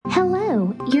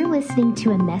You're listening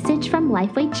to a message from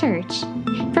Lifeway Church.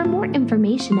 For more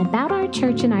information about our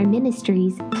church and our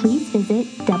ministries, please visit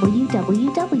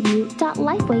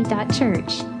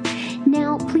www.lifeway.church.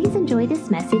 Now, please enjoy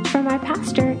this message from our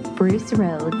pastor, Bruce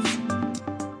Rhodes.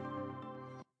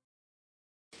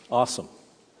 Awesome.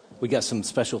 We got some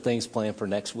special things planned for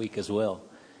next week as well.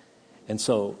 And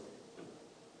so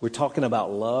we're talking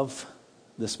about love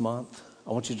this month.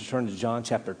 I want you to turn to John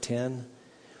chapter 10.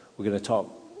 We're going to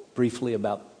talk briefly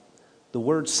about the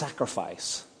word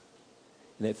sacrifice.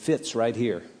 And it fits right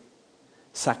here.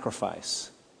 Sacrifice.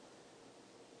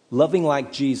 Loving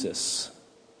like Jesus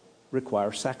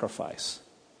requires sacrifice.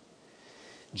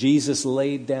 Jesus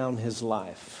laid down his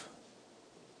life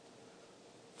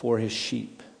for his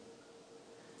sheep.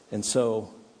 And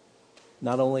so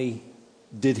not only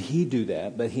did he do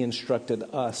that, but he instructed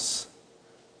us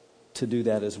to do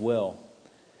that as well.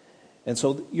 And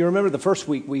so you remember the first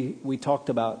week we talked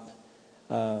about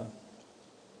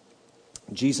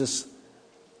Jesus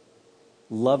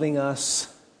loving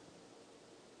us.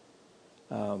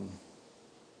 My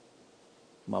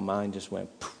mind just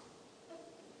went poof.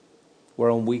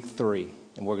 We're on week 3,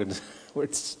 and we're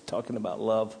talking about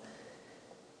love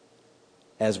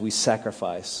as we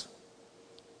sacrifice.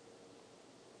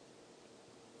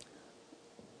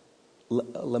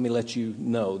 Let me let you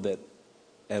know that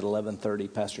at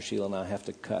 11:30, Pastor Sheila and I have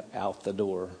to cut out the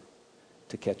door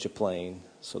to catch a plane.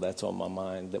 So that's on my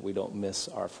mind, that we don't miss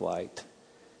our flight.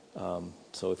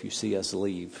 So if you see us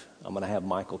leave, I'm going to have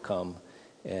Michael come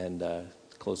and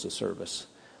close the service.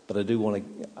 But I do want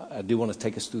to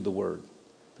take us through the word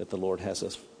that the Lord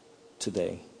has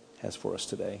for us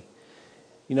today.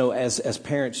 You know, as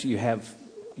parents, you have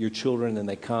your children and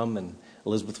they come, and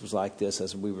Elizabeth was like this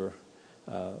as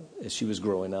she was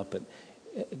growing up. And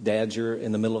Dad, you're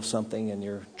in the middle of something and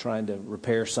you're trying to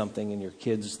repair something, and your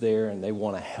kid's there and they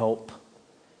want to help,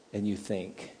 and you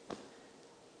think,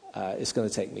 it's going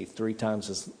to take me 3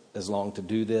 times as long to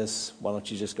do this. Why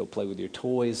don't you just go play with your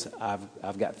toys?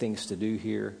 I've got things to do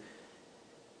here.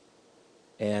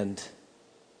 And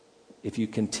if you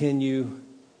continue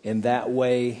in that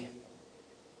way,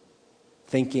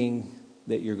 thinking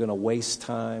that you're going to waste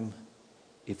time,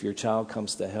 if your child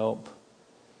comes to help,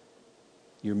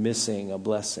 you're missing a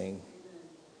blessing.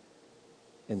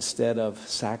 Instead of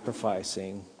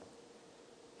sacrificing,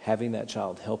 having that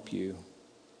child help you,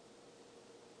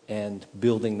 and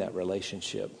building that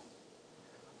relationship.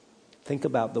 Think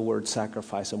about the word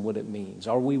sacrifice and what it means.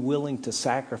 Are we willing to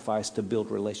sacrifice to build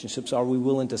relationships? Are we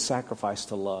willing to sacrifice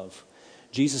to love?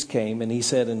 Jesus came and he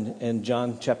said in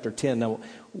John chapter 10, now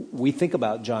we think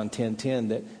about John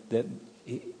 10:10, that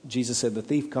Jesus said, the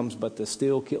thief comes but to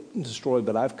steal, kill, and destroy,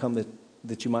 but I've come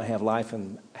that you might have life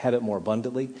and have it more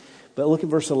abundantly. But look at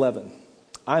verse 11.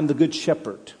 I'm the good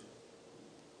shepherd.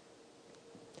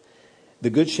 The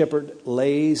good shepherd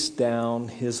lays down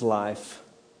his life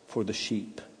for the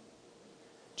sheep.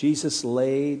 Jesus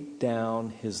laid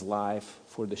down his life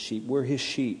for the sheep. We're his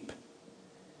sheep.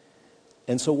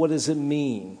 And so what does it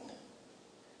mean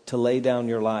to lay down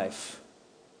your life?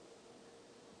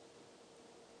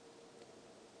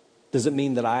 Does it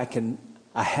mean that I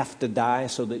have to die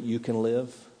so that you can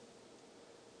live?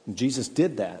 Jesus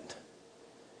did that.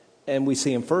 And we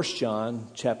see in 1 John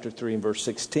chapter 3 and verse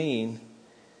 16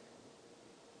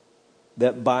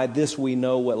 that by this we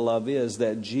know what love is,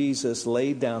 that Jesus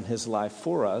laid down his life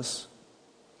for us.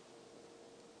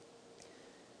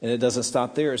 And it doesn't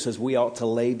stop there. It says we ought to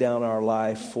lay down our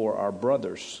life for our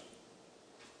brothers.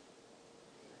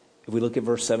 If we look at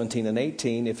verse 17 and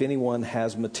 18, if anyone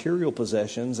has material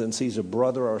possessions and sees a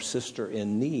brother or sister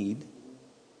in need,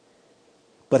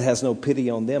 but has no pity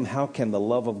on them, how can the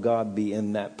love of God be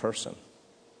in that person?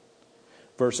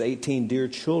 Verse 18, dear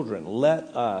children,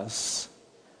 let us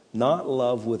not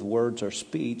love with words or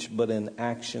speech, but in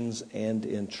actions and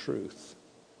in truth.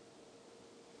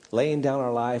 Laying down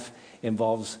our life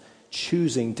involves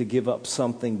choosing to give up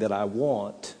something that I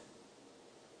want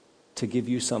to give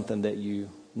you something that you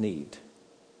need.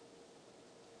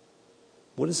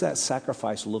 What does that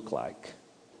sacrifice look like?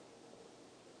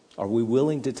 Are we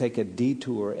willing to take a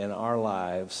detour in our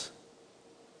lives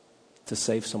to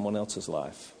save someone else's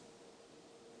life?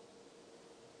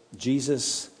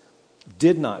 Jesus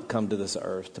did not come to this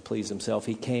earth to please himself.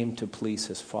 He came to please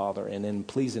his Father. And in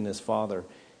pleasing his Father,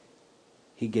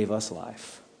 he gave us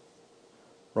life.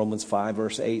 Romans 5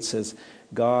 verse 8 says,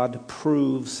 God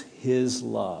proves his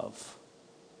love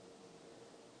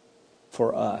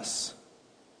for us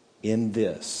in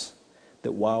this,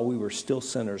 that while we were still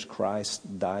sinners,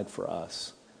 Christ died for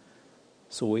us.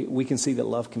 So we can see that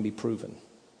love can be proven.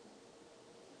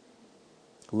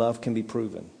 Love can be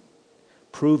proven.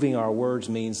 Proving our words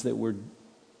means that we're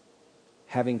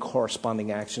having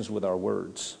corresponding actions with our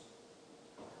words.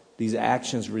 These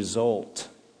actions result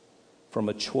from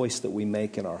a choice that we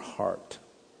make in our heart.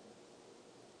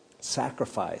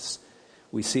 Sacrifice.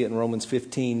 We see it in Romans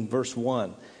 15, verse 1.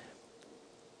 It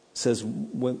says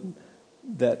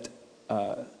that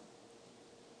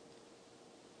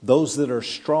those that are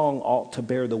strong ought to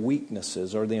bear the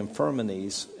weaknesses or the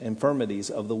infirmities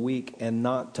of the weak and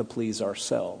not to please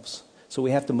ourselves. So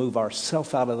we have to move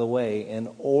ourselves out of the way in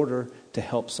order to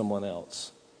help someone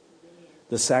else.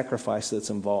 The sacrifice that's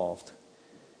involved.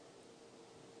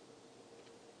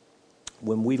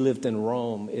 When we lived in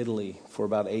Rome, Italy, for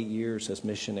about 8 years as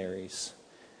missionaries,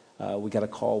 we got a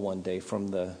call one day from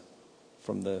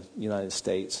the United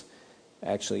States,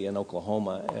 actually in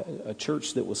Oklahoma, a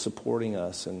church that was supporting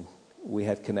us and we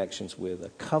had connections with, a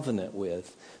covenant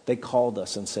with. They called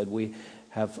us and said, we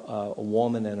have a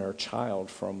woman and her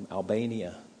child from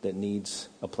Albania that needs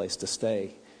a place to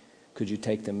stay. Could you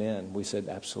take them in? We said,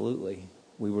 absolutely.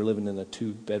 We were living in a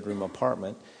 2-bedroom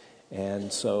apartment.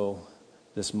 And so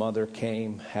this mother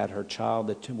came, had her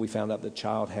child. We found out the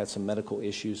child had some medical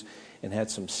issues and had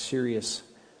some serious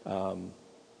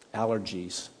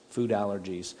allergies, food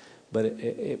allergies. But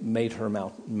it made her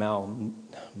malnourished.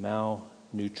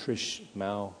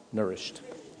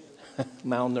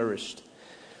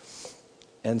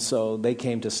 And so they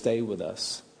came to stay with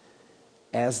us.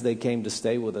 As they came to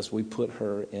stay with us, we put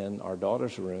her in our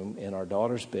daughter's room, in our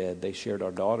daughter's bed. They shared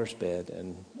our daughter's bed,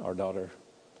 and our daughter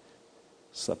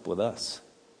slept with us.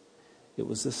 It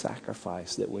was the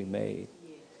sacrifice that we made.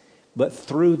 But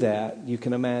through that, you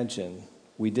can imagine,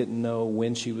 we didn't know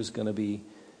when she was going to be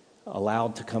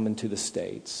allowed to come into the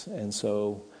States. And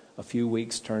so a few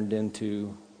weeks turned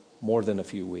into more than a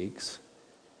few weeks.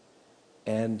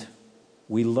 And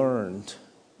we learned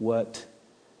what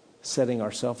setting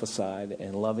ourselves aside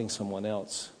and loving someone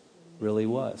else really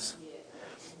was.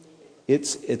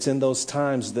 It's in those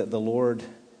times that the Lord,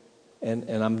 and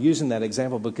I'm using that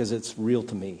example because it's real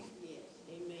to me.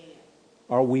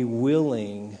 Are we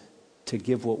willing to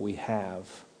give what we have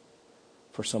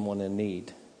for someone in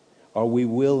need? Are we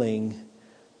willing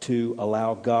to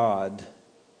allow God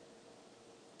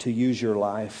to use your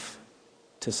life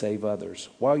to save others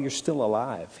while you're still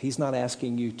alive? He's not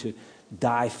asking you to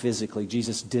die physically.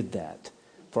 Jesus did that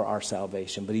for our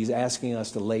salvation. But he's asking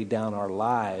us to lay down our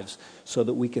lives so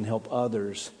that we can help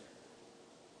others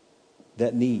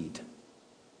that need.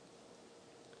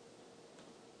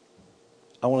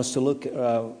 I want us to look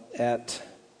at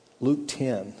Luke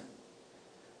 10.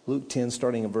 Luke 10,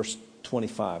 starting in verse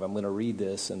 25. I'm going to read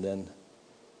this and then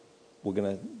we're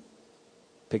going to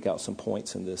pick out some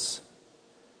points in this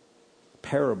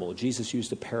parable. Jesus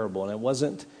used a parable, and it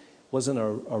wasn't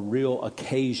a real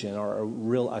occasion or a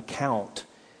real account.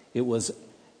 It was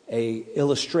a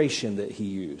illustration that he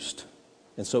used.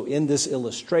 And so in this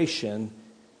illustration,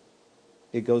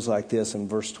 it goes like this in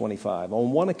verse 25.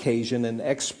 On one occasion, an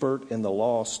expert in the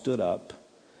law stood up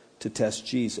to test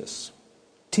Jesus.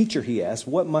 Teacher, he asked,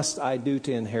 what must I do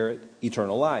to inherit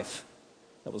eternal life?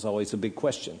 That was always a big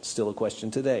question, still a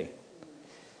question today.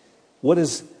 What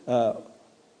is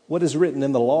written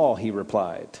in the law, he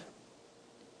replied.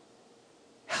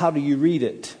 How do you read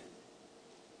it?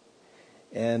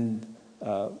 And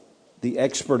the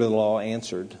expert of the law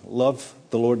answered, love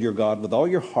the Lord your God with all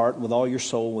your heart, with all your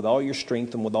soul, with all your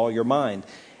strength, and with all your mind.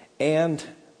 And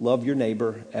love your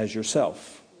neighbor as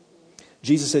yourself.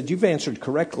 Jesus said, you've answered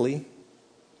correctly.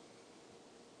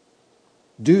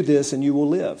 Do this and you will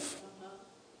live.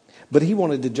 But he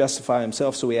wanted to justify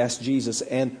himself, so he asked Jesus,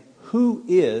 and who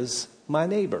is my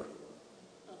neighbor?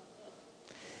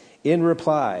 In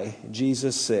reply,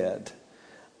 Jesus said,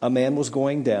 a man was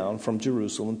going down from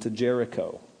Jerusalem to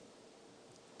Jericho.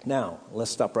 Now,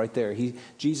 let's stop right there.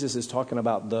 Jesus is talking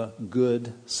about the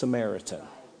Good Samaritan,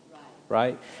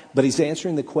 right? But he's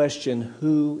answering the question,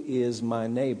 who is my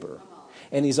neighbor?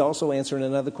 And he's also answering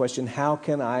another question, how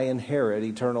can I inherit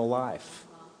eternal life?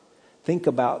 Think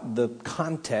about the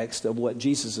context of what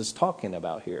Jesus is talking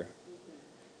about here.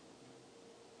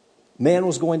 Man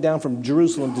was going down from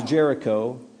Jerusalem to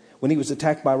Jericho when he was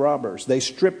attacked by robbers. They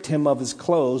stripped him of his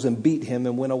clothes and beat him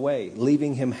and went away,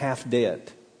 leaving him half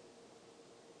dead.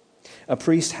 A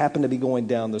priest happened to be going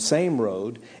down the same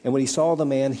road, and when he saw the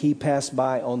man, he passed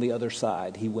by on the other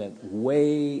side. He went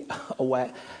way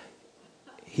away.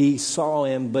 He saw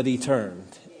him, but he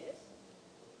turned.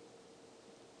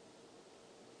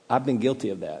 I've been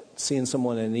guilty of that, seeing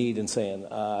someone in need and saying,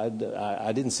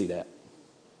 I didn't see that.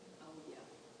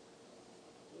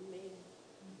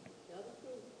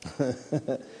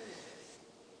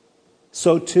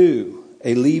 So too,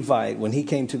 a Levite, when he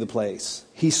came to the place,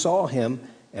 he saw him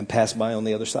and passed by on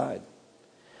the other side.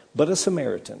 But a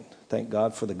Samaritan, thank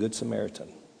God for the Good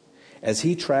Samaritan, as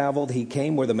he traveled, he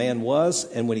came where the man was,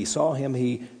 and when he saw him,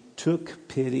 he took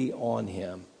pity on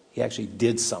him. He actually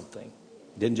did something.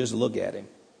 Didn't just look at him.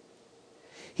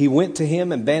 He went to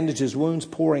him and bandaged his wounds,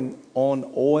 pouring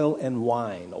on oil and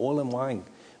wine. Oil and wine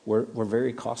were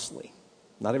very costly.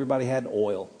 Not everybody had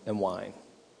oil and wine.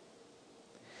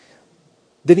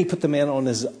 Then he put the man on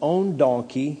his own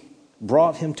donkey,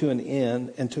 brought him to an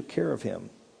inn, and took care of him.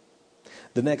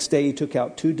 The next day he took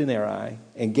out 2 denarii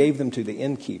and gave them to the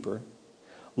innkeeper.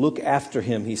 Look after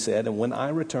him, he said, and when I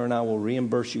return, I will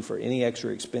reimburse you for any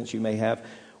extra expense you may have.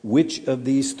 Which of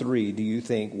these 3 do you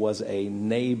think was a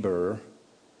neighbor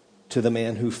to the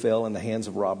man who fell in the hands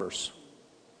of robbers?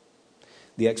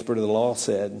 The expert of the law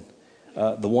said,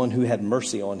 the one who had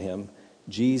mercy on him.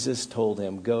 Jesus told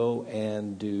him, go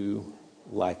and do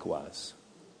likewise.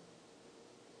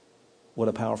 What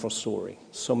a powerful story.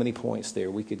 So many points there.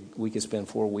 We could spend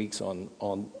 4 weeks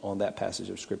on that passage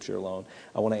of Scripture alone.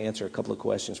 I want to answer a couple of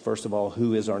questions. First of all,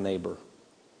 who is our neighbor?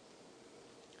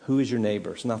 Who is your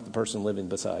neighbor? It's not the person living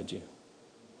beside you.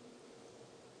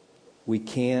 We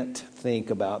can't think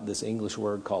about this English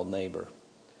word called neighbor.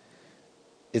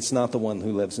 It's not the one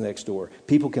who lives next door.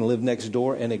 People can live next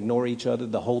door and ignore each other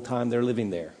the whole time they're living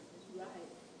there.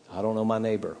 I don't know my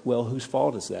neighbor. Well, whose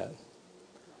fault is that?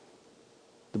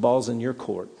 The ball's in your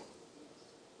court.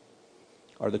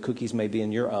 Or the cookies may be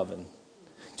in your oven.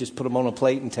 Just put them on a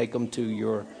plate and take them to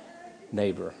your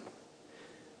neighbor.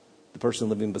 The person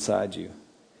living beside you.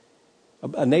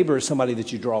 A neighbor is somebody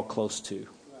that you draw close to.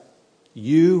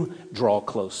 You draw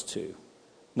close to.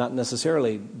 Not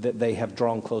necessarily that they have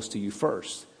drawn close to you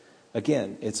first.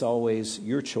 Again, it's always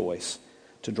your choice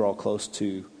to draw close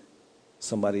to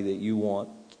somebody that you want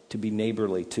to be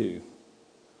neighborly to.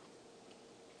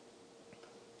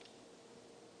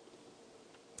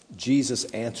 Jesus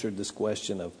answered this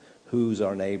question of who's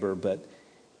our neighbor, but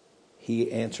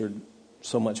he answered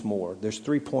so much more. There's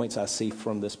 3 points I see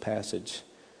from this passage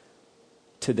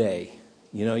today.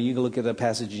 You know, you can look at the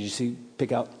passage and you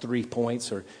pick out 3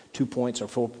 points or 2 points or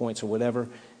 4 points or whatever.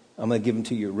 I'm going to give them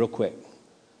to you real quick.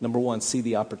 Number 1, see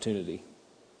the opportunity.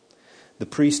 The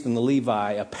priest and the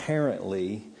Levi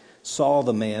apparently saw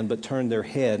the man but turned their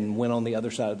head and went on the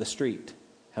other side of the street.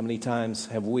 How many times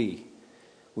have we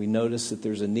notice that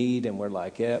there's a need and we're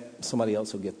like, yep, somebody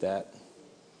else will get that.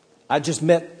 I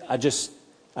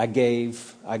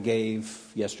gave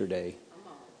yesterday.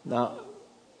 Now,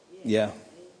 yeah.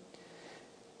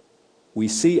 We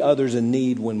see others in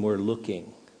need when we're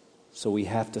looking. So we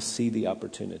have to see the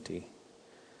opportunity.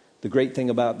 The great thing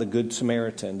about the Good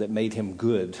Samaritan that made him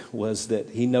good was that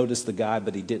he noticed the guy,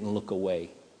 but he didn't look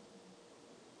away.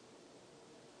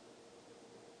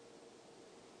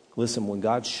 Listen, when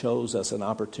God shows us an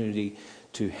opportunity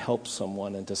to help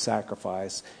someone and to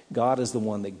sacrifice, God is the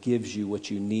one that gives you what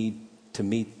you need to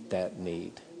meet that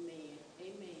need.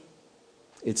 Amen.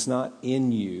 It's not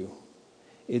in you.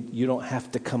 You don't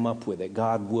have to come up with it.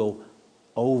 God will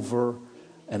over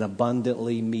and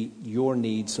abundantly meet your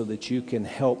needs so that you can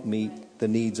help meet the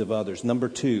needs of others. Number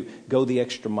 2, go the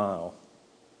extra mile.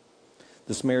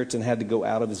 The Samaritan had to go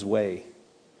out of his way.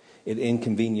 It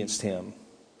inconvenienced him.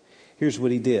 Here's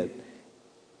what he did.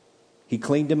 He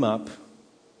cleaned him up.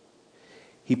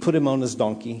 He put him on his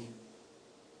donkey.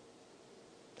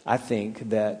 I think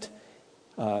that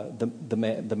the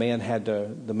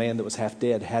man that was half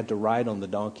dead had to ride on the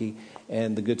donkey,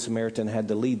 and the Good Samaritan had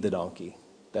to lead the donkey.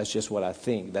 That's just what I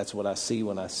think. That's what I see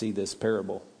when I see this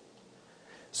parable.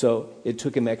 So it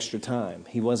took him extra time.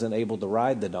 He wasn't able to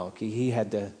ride the donkey. He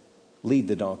had to lead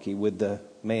the donkey with the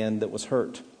man that was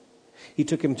hurt. He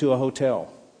took him to a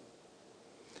hotel.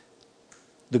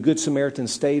 The Good Samaritan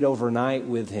stayed overnight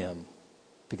with him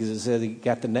because it said he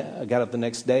got up the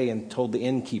next day and told the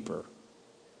innkeeper.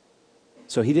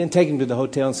 So he didn't take him to the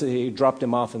hotel and he dropped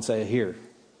him off and say, here,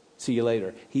 see you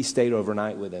later. He stayed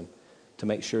overnight with him to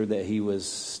make sure that he was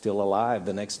still alive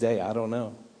the next day. I don't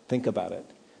know. Think about it.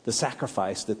 The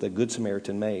sacrifice that the Good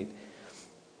Samaritan made.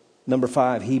 Number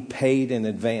 5, he paid in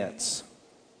advance.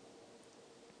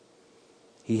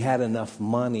 He had enough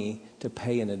money to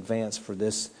pay in advance for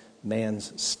this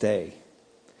man's stay.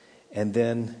 And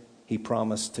then he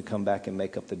promised to come back and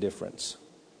make up the difference.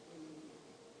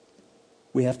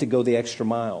 We have to go the extra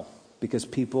mile because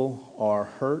people are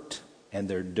hurt and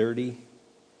they're dirty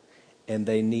and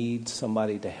they need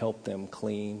somebody to help them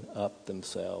clean up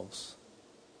themselves.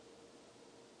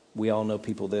 We all know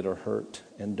people that are hurt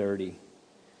and dirty.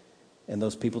 And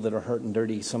those people that are hurt and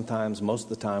dirty sometimes, most of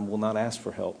the time, will not ask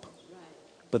for help.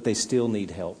 But they still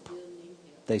need help.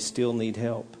 they still need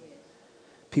help.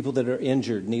 People that are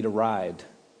injured need a ride.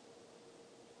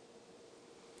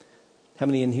 How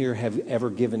many in here have ever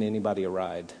given anybody a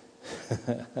ride?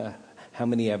 How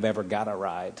many have ever got a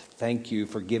ride? Thank you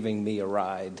for giving me a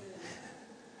ride.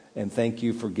 And thank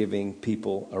you for giving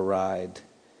people a ride.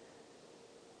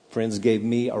 Friends gave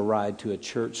me a ride to a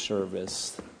church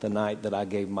service the night that I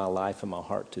gave my life and my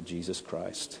heart to Jesus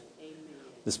Christ. Amen.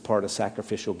 This is part of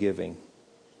sacrificial giving.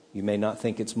 You may not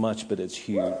think it's much, but it's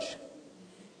huge.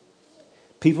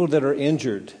 People that are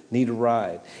injured need a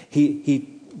ride.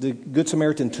 The Good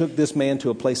Samaritan took this man to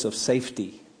a place of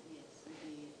safety.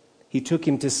 He took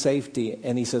him to safety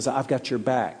and he says, I've got your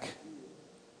back.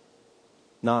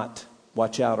 Not,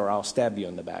 watch out or I'll stab you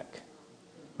in the back.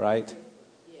 Right?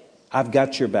 I've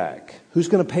got your back. Who's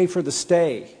going to pay for the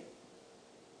stay?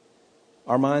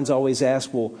 Our minds always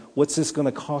ask, well, what's this going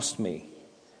to cost me?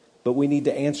 But we need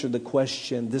to answer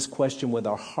this question with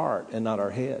our heart and not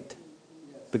our head.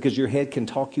 Because your head can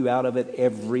talk you out of it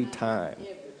every time.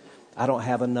 I don't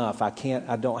have enough. I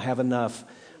don't have enough.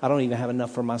 I don't even have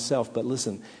enough for myself. But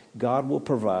listen, God will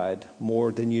provide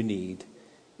more than you need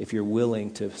if you're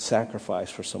willing to sacrifice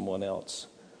for someone else.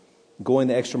 Going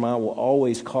the extra mile will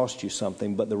always cost you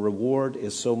something, but the reward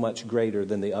is so much greater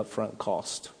than the upfront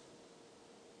cost.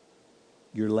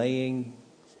 You're laying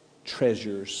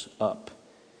treasures up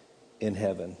in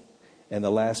heaven. And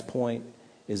the last point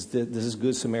is that this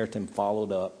Good Samaritan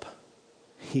followed up.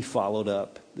 He followed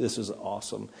up. This is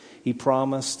awesome. He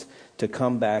promised to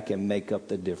come back and make up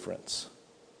the difference,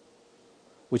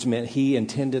 which meant he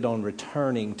intended on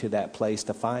returning to that place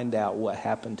to find out what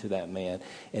happened to that man.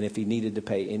 And if he needed to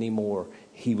pay any more,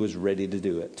 he was ready to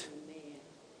do it.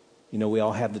 You know, we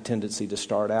all have the tendency to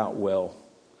start out well,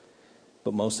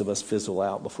 but most of us fizzle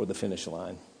out before the finish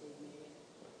line.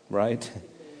 Right?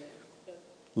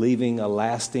 Leaving a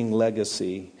lasting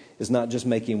legacy is not just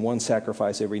making one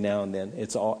sacrifice every now and then.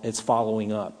 It's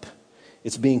following up.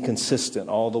 It's being consistent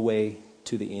all the way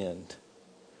to the end.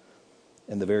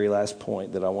 And the very last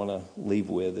point that I want to leave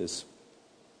with is,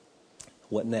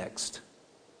 what next?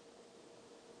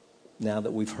 Now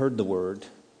that we've heard the word,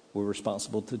 we're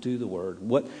responsible to do the word.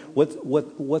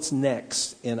 What's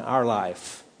next in our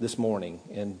life this morning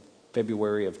in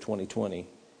February of 2020?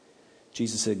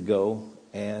 Jesus said, go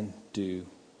and do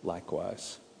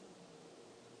likewise.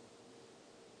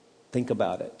 Think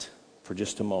about it for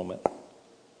just a moment.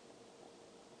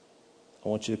 I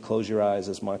want you to close your eyes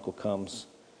as Michael comes.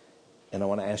 And I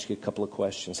want to ask you a couple of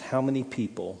questions. How many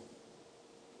people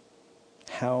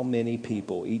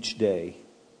each day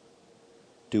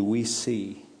do we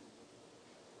see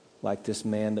like this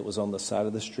man that was on the side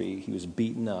of the street? He was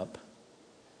beaten up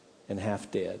and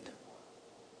half dead.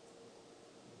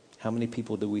 How many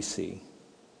people do we see?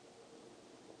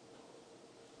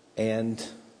 And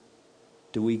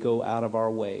do we go out of our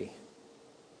way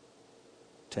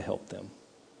to help them?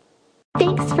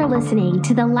 Thanks for listening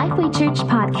to the Lifeway Church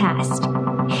podcast.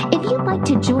 If you'd like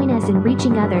to join us in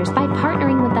reaching others by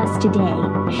partnering with us today,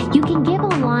 you can give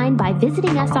online by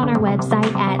visiting us on our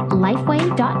website at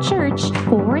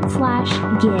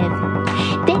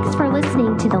lifeway.church/give. Thanks for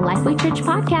listening to the Lifeway Church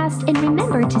podcast, and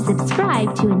remember to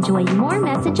subscribe to enjoy more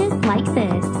messages like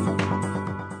this.